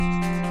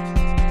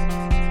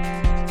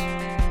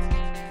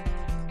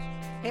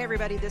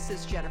everybody. This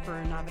is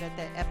Jennifer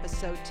Navarrete,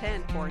 episode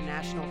 10 for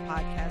National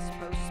Podcast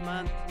Post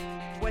Month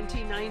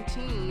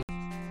 2019.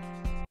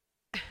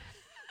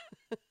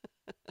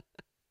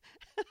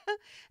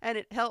 And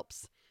it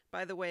helps,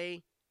 by the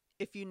way,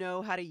 if you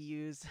know how to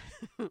use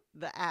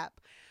the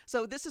app.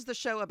 So this is the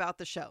show about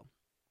the show.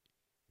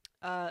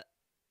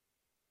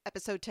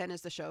 Episode 10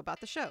 is the show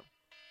about the show.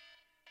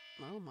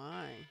 Oh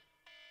my.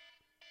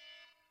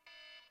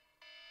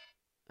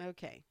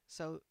 Okay,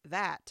 so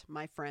that,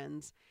 my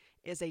friends,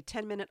 is a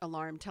 10-minute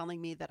alarm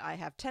telling me that I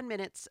have 10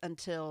 minutes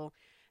until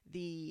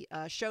the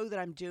show that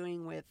I'm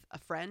doing with a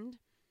friend,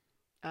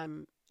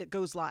 it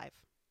goes live.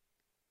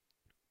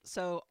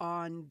 So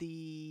on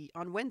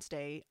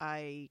Wednesday,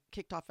 I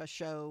kicked off a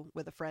show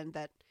with a friend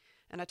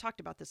and I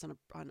talked about this on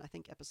I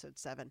think episode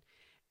 7.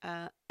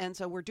 And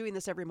so we're doing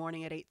this every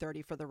morning at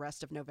 8:30 for the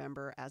rest of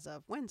November as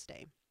of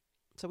Wednesday.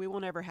 So we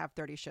won't ever have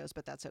 30 shows,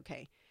 but that's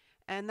okay.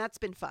 And that's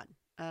been fun.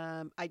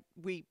 I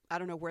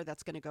don't know where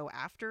that's going to go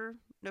after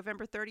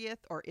November 30th,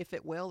 or if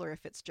it will, or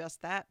if it's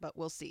just that, but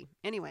we'll see.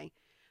 Anyway,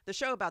 the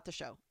show about the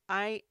show.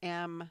 I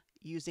am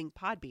using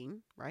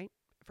Podbean, right?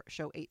 For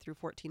show 8 through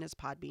 14 is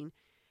Podbean.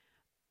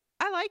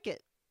 I like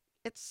it.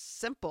 It's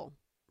simple.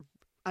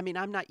 I mean,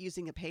 I'm not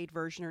using a paid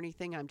version or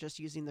anything. I'm just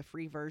using the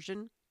free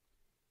version.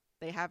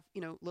 They have,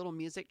 little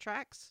music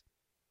tracks.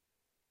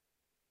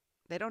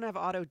 They don't have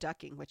auto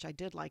ducking, which I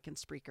did like in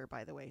Spreaker,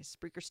 by the way.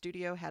 Spreaker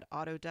Studio had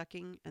auto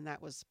ducking, and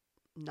that was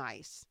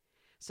nice.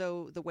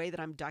 So the way that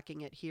I'm ducking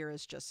it here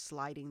is just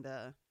sliding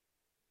the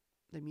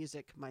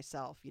music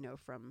myself,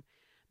 from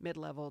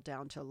mid-level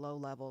down to low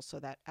level, so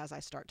that as I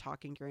start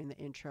talking during the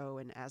intro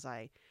and as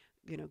I,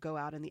 go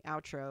out in the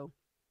outro,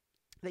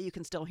 that you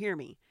can still hear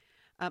me.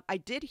 I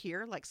did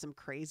hear like some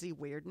crazy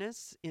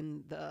weirdness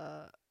in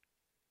the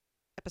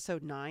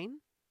episode 9,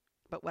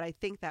 but what I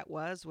think that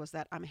was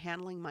that I'm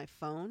handling my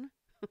phone.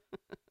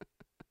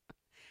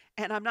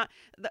 And I'm not,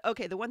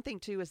 the one thing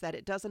too is that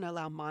it doesn't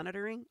allow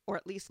monitoring, or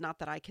at least not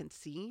that I can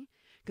see,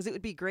 because it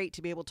would be great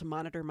to be able to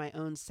monitor my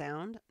own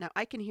sound. Now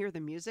I can hear the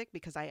music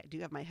because I do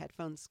have my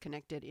headphones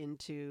connected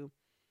into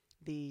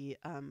the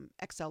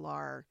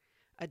XLR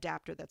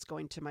adapter that's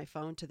going to my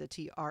phone, to the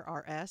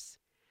TRRS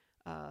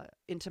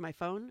into my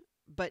phone.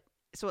 But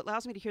so it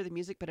allows me to hear the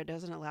music, but it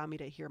doesn't allow me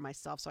to hear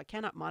myself. So I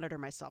cannot monitor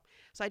myself.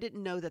 So I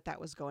didn't know that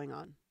was going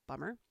on.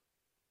 Bummer.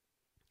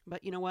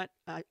 But you know what?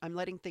 I'm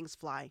letting things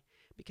fly,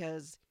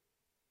 because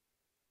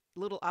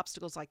little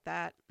obstacles like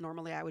that,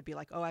 normally I would be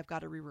like, oh, I've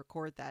got to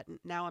re-record that. And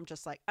now I'm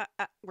just like,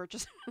 we're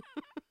just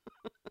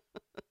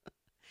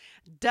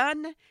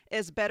done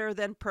is better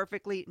than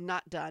perfectly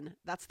not done.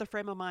 That's the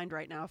frame of mind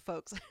right now,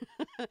 folks,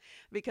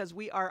 because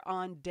we are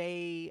on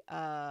day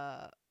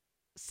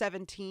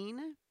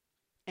 17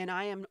 and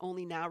I am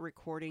only now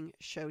recording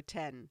show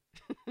 10.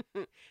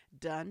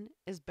 Done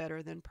is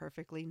better than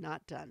perfectly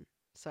not done.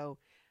 So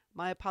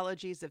my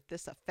apologies if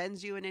this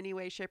offends you in any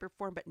way, shape, or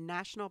form, but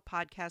National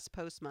Podcast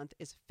Post Month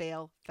is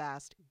fail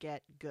fast,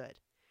 get good.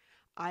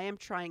 I am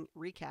trying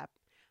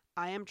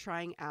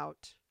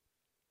out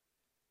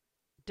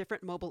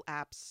different mobile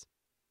apps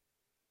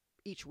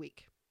each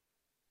week.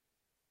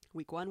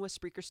 Week 1 was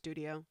Spreaker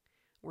Studio.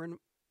 We're in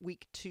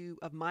week 2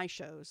 of my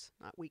shows,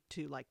 not week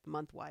 2 like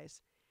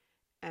month-wise.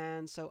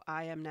 And so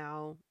I am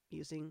now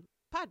using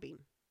Podbean.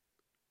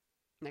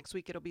 Next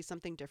week it'll be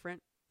something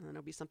different. And then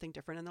it'll be something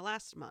different in the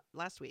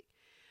last week.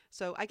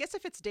 So I guess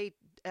if it's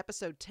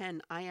episode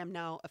 10, I am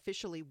now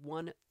officially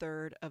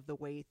 1/3 of the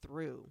way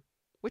through,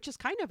 which is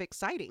kind of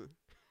exciting.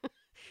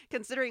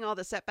 Considering all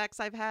the setbacks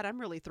I've had, I'm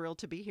really thrilled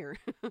to be here.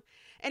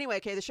 Anyway,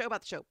 okay, the show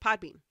about the show,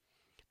 Podbean.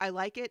 I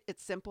like it.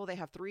 It's simple. They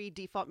have 3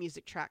 default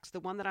music tracks.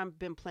 The one that I've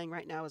been playing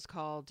right now is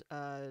called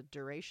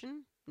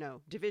Division,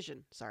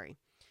 sorry.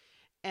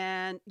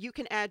 And you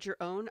can add your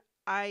own.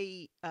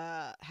 I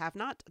have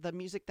not. The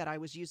music that I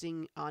was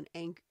using on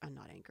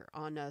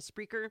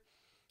Spreaker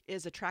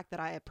is a track that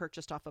I have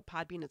purchased off of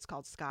Podbean. It's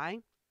called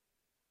Sky.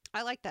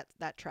 I like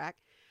that track,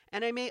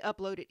 and I may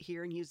upload it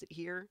here and use it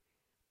here.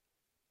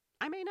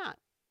 I may not.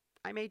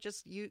 I may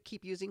just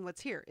keep using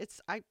what's here.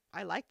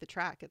 I like the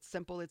track. It's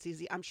simple. It's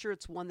easy. I'm sure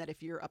it's one that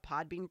if you're a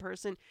Podbean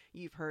person,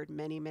 you've heard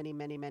many, many,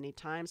 many, many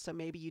times. So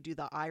maybe you do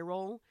the eye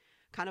roll,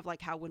 kind of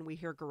like how when we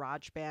hear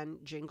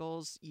GarageBand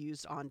jingles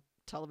used on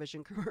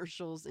television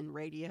commercials and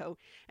radio,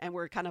 and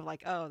we're kind of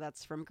like, oh,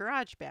 that's from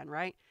GarageBand,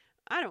 right?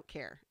 I don't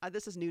care.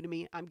 This is new to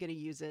me. I'm going to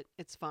use it.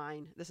 It's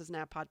fine. This is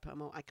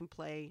NaPodPoMo. I can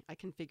play. I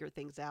can figure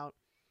things out.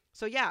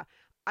 So yeah,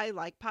 I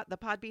like the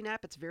Podbean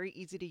app. It's very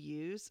easy to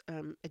use.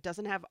 It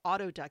doesn't have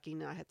auto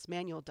ducking. It's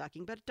manual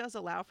ducking, but it does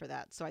allow for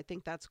that. So I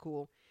think that's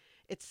cool.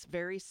 It's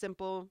very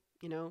simple,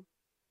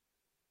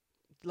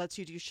 lets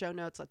you do show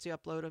notes, lets you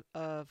upload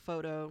a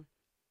photo.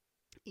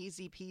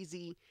 Easy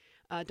peasy.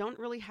 Don't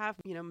really have,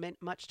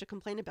 much to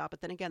complain about.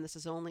 But then again, this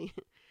is only,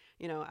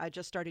 I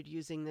just started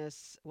using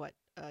this,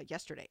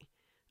 yesterday,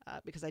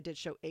 because I did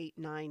show 8,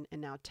 9,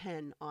 and now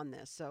 10 on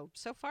this.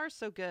 So far,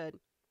 so good.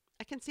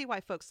 I can see why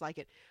folks like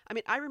it. I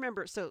mean, I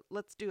remember, so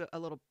let's do a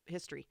little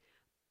history.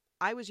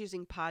 I was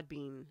using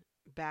Podbean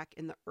back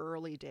in the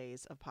early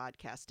days of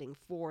podcasting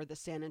for the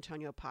San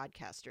Antonio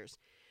podcasters.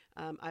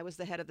 I was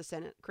the head of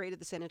created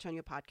the San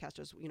Antonio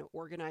podcasters,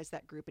 organized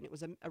that group, and it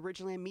was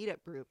originally a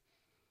meetup group.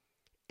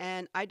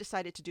 And I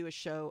decided to do a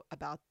show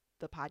about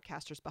the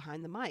podcasters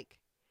behind the mic.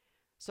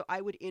 So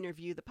I would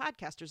interview the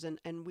podcasters,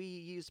 and we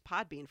used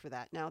Podbean for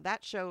that. Now,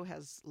 that show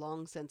has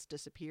long since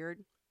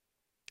disappeared.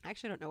 I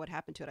actually don't know what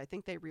happened to it. I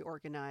think they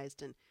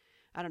reorganized, and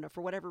I don't know,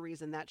 for whatever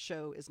reason, that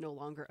show is no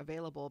longer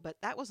available. But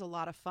that was a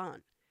lot of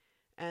fun.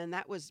 And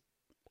that was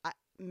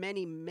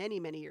many,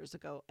 many, many years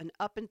ago. And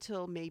up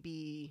until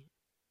maybe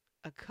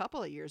a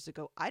couple of years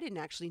ago, I didn't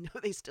actually know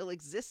they still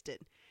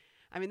existed.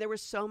 I mean, there were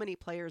so many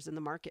players in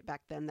the market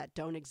back then that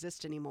don't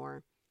exist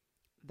anymore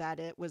that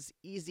it was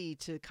easy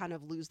to kind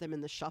of lose them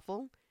in the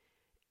shuffle.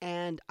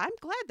 And I'm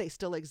glad they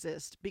still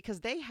exist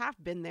because they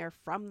have been there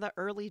from the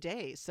early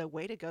days. So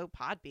way to go,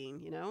 Podbean,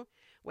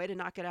 way to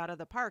knock it out of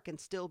the park and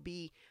still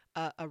be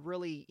a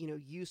really,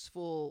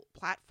 useful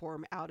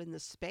platform out in the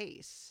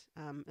space,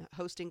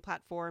 hosting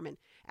platform and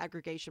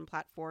aggregation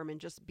platform, and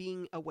just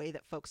being a way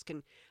that folks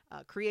can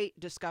create,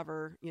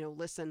 discover,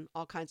 listen,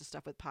 all kinds of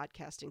stuff with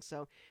podcasting.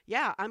 So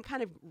yeah, I'm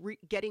kind of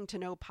getting to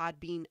know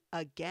Podbean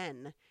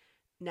again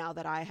now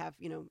that I have,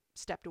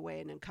 stepped away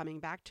and am coming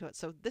back to it.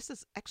 So this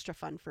is extra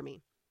fun for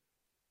me.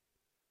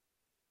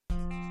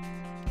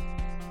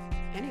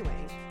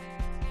 Anyway,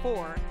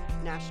 for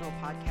National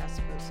Podcast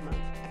Post Month,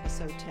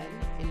 episode 10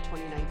 in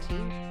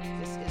 2019,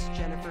 this is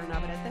Jennifer